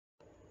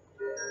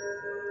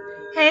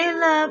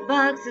love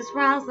bugs, it's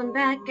Roslynn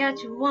back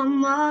at you one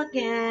more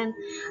again.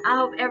 I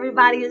hope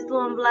everybody is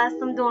doing blessed.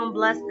 I'm doing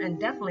blessed and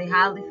definitely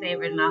highly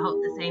favored, and I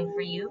hope the same for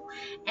you.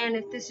 And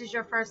if this is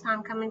your first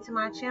time coming to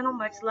my channel,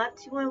 much love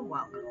to you and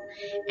welcome.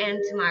 And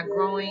to my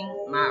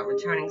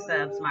returning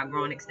subs, my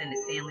growing extended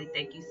family,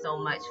 thank you so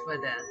much for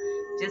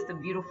just the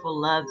beautiful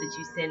love that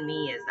you send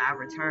me as I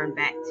return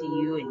back to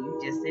you, and you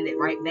just send it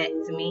right back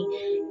to me,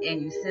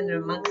 and you send it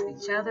amongst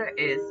each other.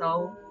 It is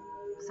so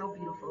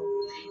beautiful,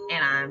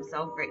 and I'm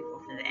so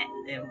grateful for that.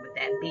 And with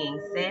that being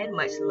said,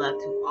 much love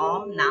to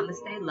all.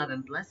 Namaste, love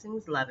and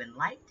blessings, love and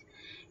light,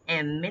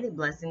 and many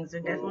blessings are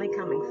definitely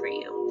coming for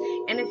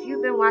you. And if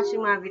you've been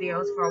watching my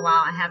videos for a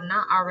while and have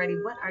not already,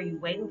 what are you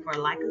waiting for?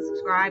 Like and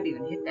subscribe,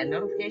 even hit that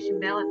notification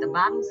bell at the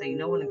bottom so you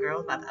know when the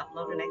girl's about to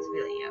upload the next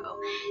video.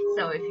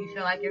 So if you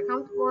feel like you're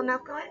comfortable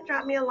enough, go ahead and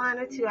drop me a line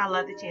or two. I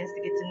love the chance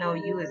to get to know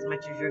you as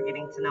much as you're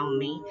getting to know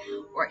me,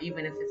 or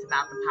even if it's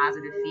about the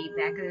positive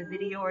feedback of the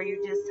video, or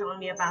you're just telling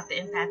me about the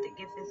impact that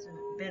gift has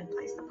been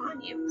placed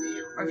upon you.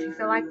 Or if you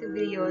feel like the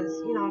video is,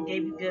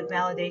 gave you good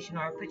validation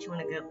or put you in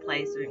a good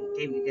place or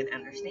gave you good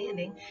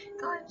understanding,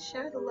 go ahead and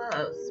share the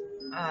loves.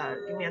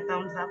 Give me a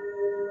thumbs up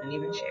and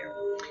even share.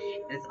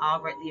 It's all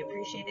greatly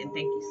appreciated, and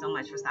thank you so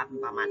much for stopping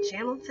by my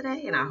channel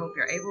today, and I hope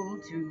you're able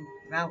to,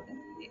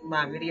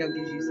 my video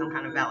gives you some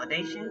kind of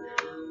validation,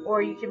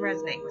 or you can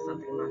resonate with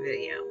something in my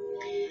video.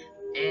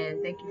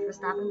 And thank you for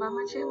stopping by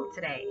my channel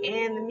today.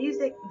 And the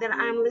music that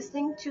I'm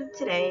listening to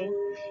today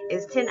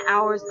is 10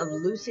 Hours of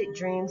Lucid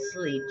Dream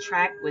Sleep,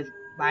 tracked with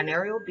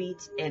binaural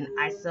beats and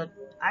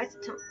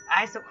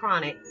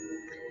isochronic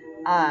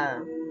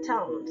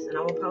tones, and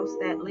I will post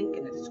that link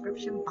in the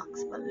description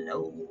box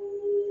below.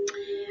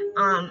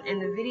 In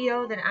the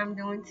video that I'm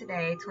doing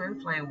today, Twin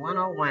Flame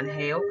 101,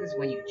 Heyoka is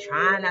when you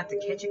try not to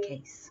catch a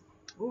case.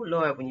 Oh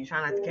Lord, when you try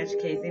not to catch a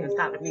case, even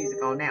stop the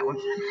music on that one.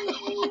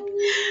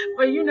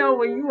 But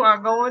when you are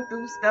going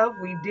through stuff,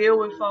 we deal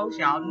with folks.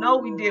 Y'all know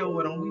we deal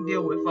with them. We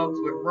deal with folks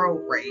with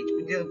road rage.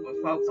 We deal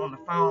with folks on the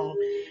phone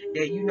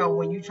that,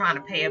 when you're trying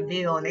to pay a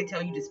bill and they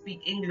tell you to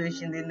speak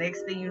English, and the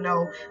next thing you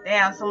know, they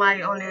have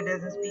somebody on there that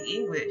doesn't speak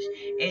English,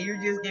 and you're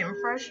just getting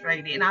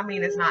frustrated. And I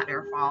mean, it's not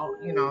their fault.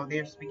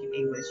 They're speaking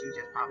English. You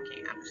just probably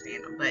can't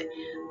understand them. But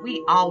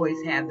we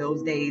always have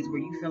those days where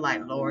you feel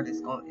like, Lord,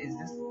 is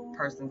this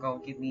person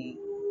going to give me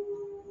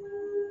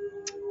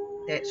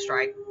that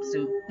stripe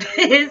suit?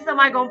 Is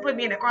somebody gonna put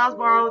me in a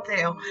crossbar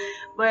hotel?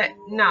 But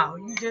no,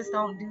 you just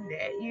don't do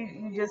that.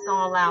 You just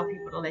don't allow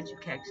people to let you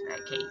catch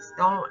that case.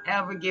 Don't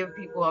ever give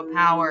people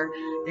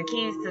the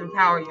keys to the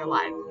power of your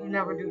life. You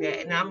never do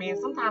that. And I mean,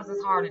 sometimes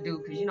it's hard to do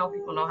because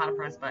people know how to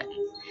press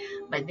buttons,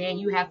 but then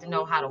you have to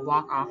know how to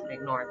walk off and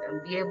ignore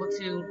them. Be able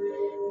to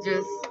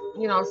just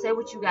say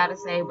what you gotta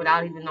say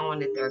without even knowing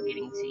that they're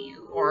getting to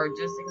you, or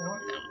just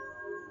ignore them.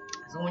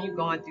 So when you're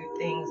going through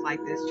things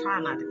like this, try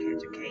not to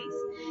catch a case.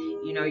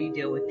 You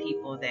deal with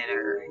people that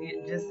are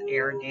just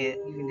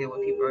arrogant. You can deal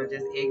with people who are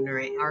just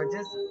ignorant, or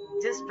just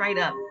straight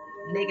up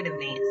negative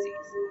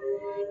Nancy's.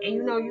 And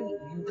you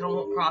come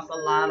across a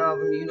lot of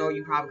them.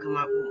 You probably come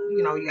up,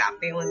 you got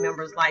family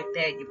members like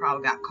that. You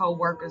probably got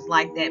co-workers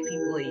like that,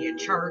 people in your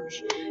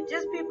church,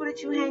 just people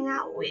that you hang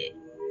out with.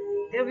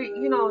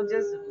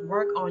 Just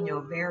work on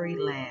your very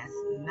last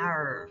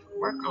nerve.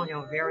 Work on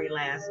your very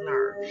last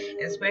nerve.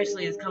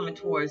 Especially it's coming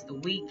towards the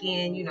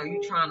weekend.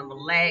 You're trying to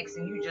relax,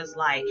 and you just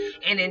like,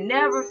 and it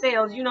never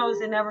fails.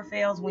 It never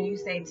fails when you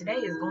say, today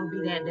is going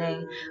to be that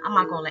day. I'm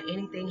not going to let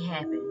anything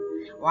happen.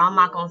 Or I'm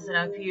not going to sit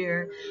up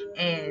here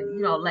and,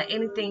 let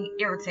anything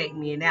irritate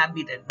me. And that'll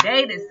be the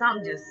day that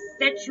something just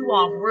sets you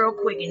off real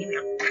quick. And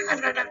you're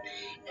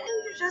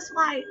just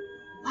like,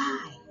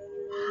 why?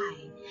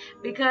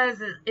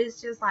 Because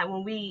it's just like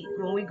when we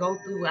go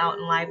through out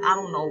in life, I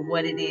don't know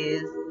what it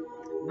is,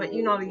 but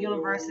the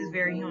universe is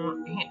very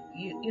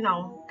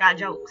got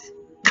jokes.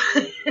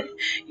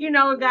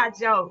 It got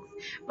jokes.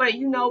 But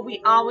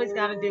we always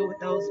got to deal with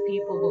those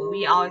people, but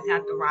we always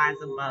have to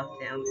rise above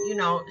them,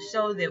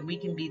 show that we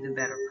can be the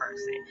better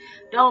person.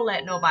 Don't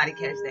let nobody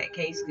catch that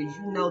case, because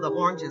the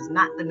orange is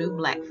not the new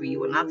black for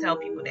you. And I tell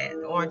people that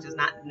the orange is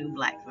not the new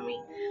black for me.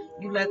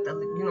 You let the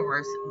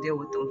universe deal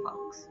with them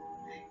folks.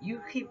 You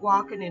keep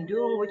walking and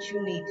doing what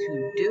you need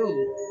to do.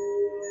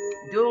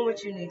 Doing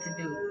what you need to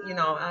do.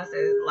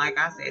 Like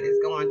I said, it's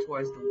going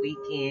towards the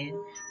weekend.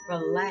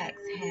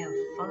 Relax, have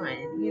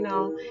fun. You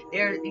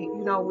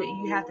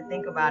have to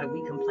think about it.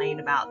 We complain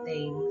about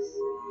things,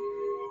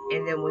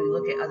 and then when we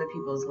look at other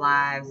people's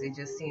lives, it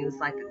just seems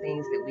like the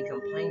things that we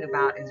complain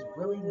about is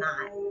really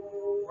not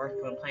worth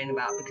complaining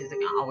about, because it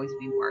can always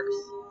be worse.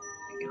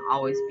 It can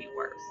always be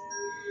worse.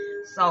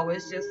 So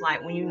it's just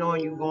like when you're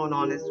going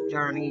on this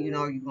journey,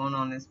 you're going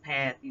on this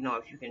path,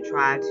 if you can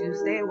try to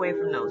stay away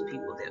from those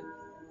people that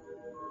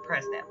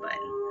press that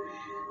button.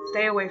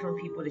 Stay away from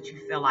people that you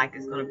feel like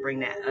is going to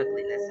bring that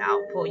ugliness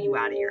out, pull you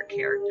out of your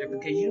character,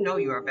 because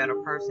you're a better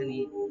person.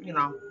 You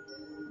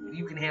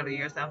can handle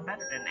yourself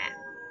better than that.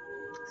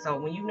 So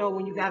when you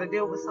got to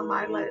deal with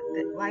somebody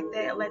like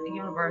that, let the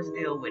universe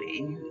deal with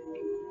it.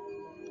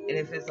 And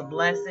if it's a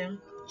blessing,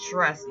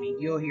 trust me,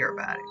 you'll hear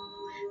about it.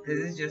 because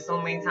it's just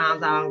so many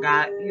times I've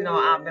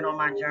been on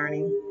my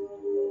journey,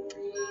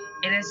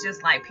 and it's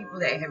just like people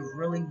that have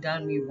really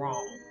done me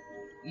wrong,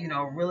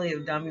 really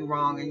have done me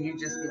wrong, and you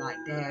just be like,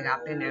 dang,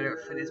 I've been there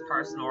for this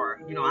person, or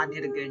I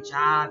did a good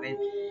job, and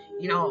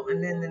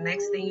and then the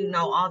next thing you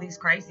know, all these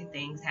crazy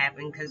things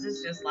happen, because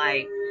it's just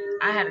like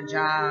I had a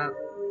job,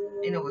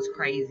 and it was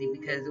crazy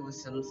because it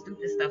was some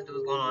stupid stuff that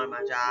was going on in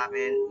my job,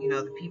 and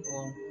the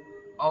people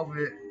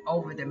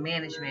over the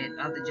management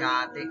of the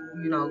job that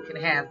can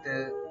have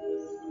the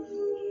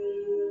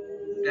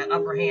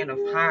upper hand of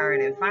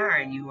hiring and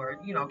firing you, or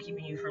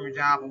keeping you from a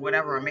job or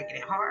whatever, or making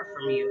it hard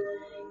for you.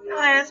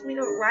 Asked me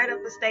to write up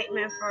a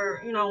statement for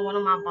one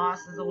of my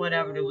bosses or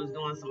whatever that was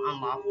doing some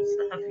unlawful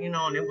stuff,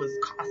 and it was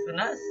costing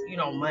us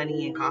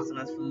money, and costing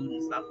us food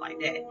and stuff like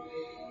that.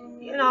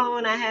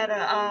 And I had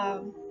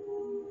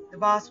the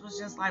boss was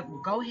just like,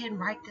 well, go ahead and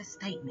write this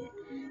statement,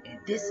 and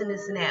this and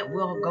this and that.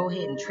 We'll go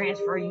ahead and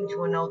transfer you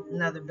to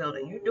another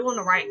building. You're doing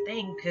the right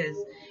thing, because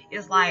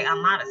it's like,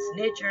 I'm not a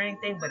snitch or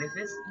anything, but if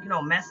it's,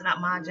 messing up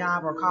my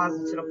job or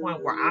causing to the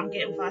point where I'm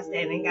getting fussed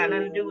at and ain't got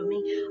nothing to do with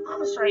me, I'm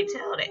gonna straight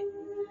tell that.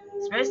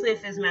 Especially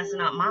if it's messing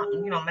up my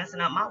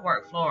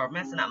workflow, or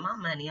messing up my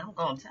money, I'm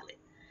gonna tell it.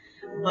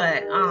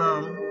 But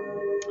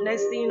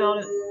next thing you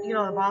know,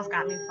 the boss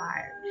got me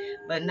fired.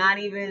 But not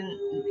even,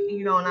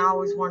 and I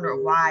always wonder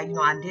why.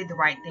 I did the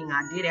right thing.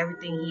 I did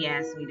everything he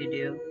asked me to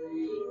do.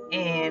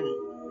 And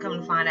come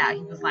to find out,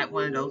 he was like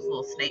one of those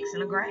little snakes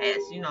in the grass,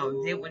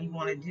 did what he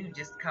wanted to do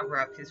just to cover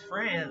up his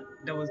friend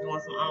that was doing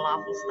some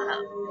unlawful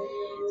stuff.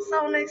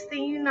 So next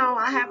thing you know,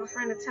 I have a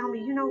friend to tell me,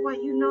 you know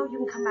what, you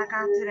can come back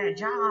out to that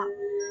job.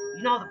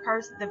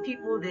 The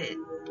people that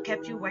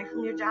kept you away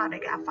from your job, they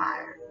got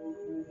fired.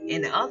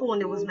 And the other one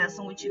that was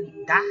messing with you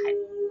died.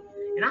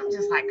 And I'm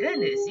just like,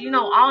 goodness,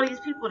 all these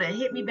people that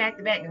hit me back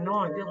to back, and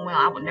knowing good and well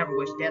I would never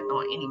wish death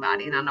on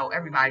anybody. And I know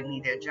everybody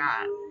needs their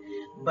job.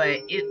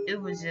 But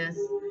it was just,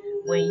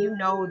 when you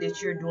know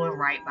that you're doing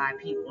right by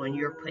people, and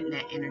you're putting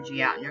that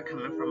energy out, and you're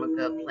coming from a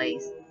good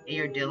place, and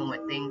you're dealing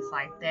with things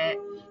like that,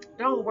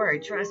 don't worry,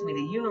 trust me,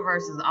 the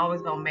universe is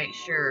always going to make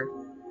sure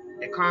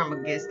that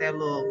karma gets their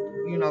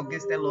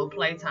little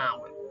playtime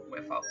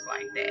with folks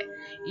like that.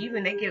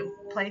 Even they get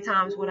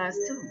playtimes with us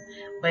too.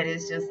 But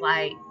it's just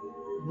like,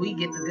 we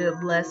get the good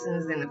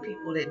blessings, and the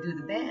people that do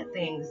the bad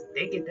things,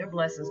 they get their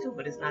blessings too,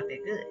 but it's not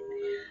that good.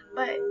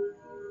 But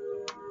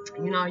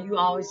you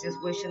always just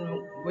wish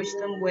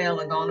them well,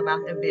 and going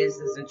about their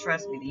business, and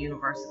trust me, the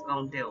universe is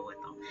going to deal with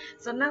them.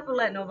 So never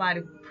let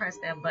nobody press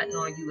that button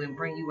on you and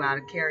bring you out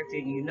of character,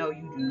 and you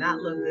do not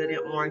look good in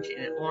orange,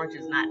 and orange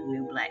is not the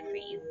new black for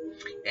you.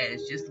 That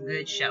is just a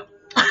good show.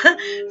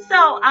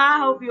 So I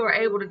hope you are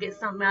able to get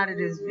something out of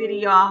this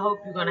video. I hope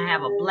you're going to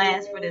have a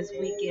blast for this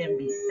weekend.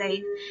 Be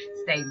safe,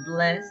 stay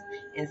blessed,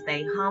 and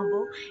stay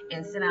humble,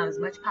 and send out as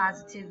much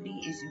positivity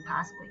as you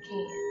possibly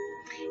can.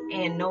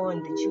 And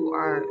knowing that you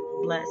are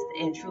blessed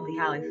and truly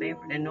highly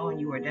favored, and knowing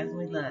you are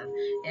definitely loved,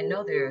 and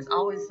know there is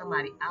always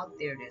somebody out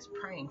there that's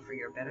praying for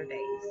your better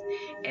days.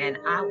 And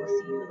I will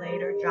see you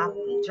later.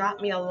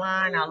 Drop me a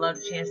line. I love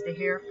the chance to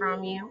hear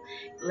from you.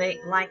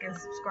 Like and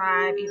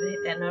subscribe. Even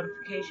hit that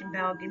notification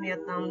bell. Give me a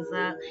thumbs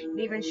up, and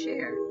even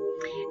share.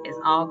 It's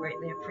all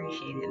greatly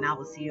appreciated. And I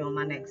will see you on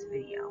my next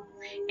video.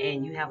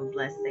 And you have a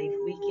blessed, safe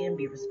weekend.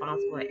 Be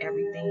responsible at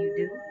everything you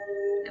do.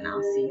 And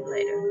I'll see you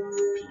later.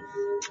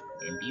 Peace.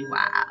 And be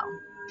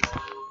wild.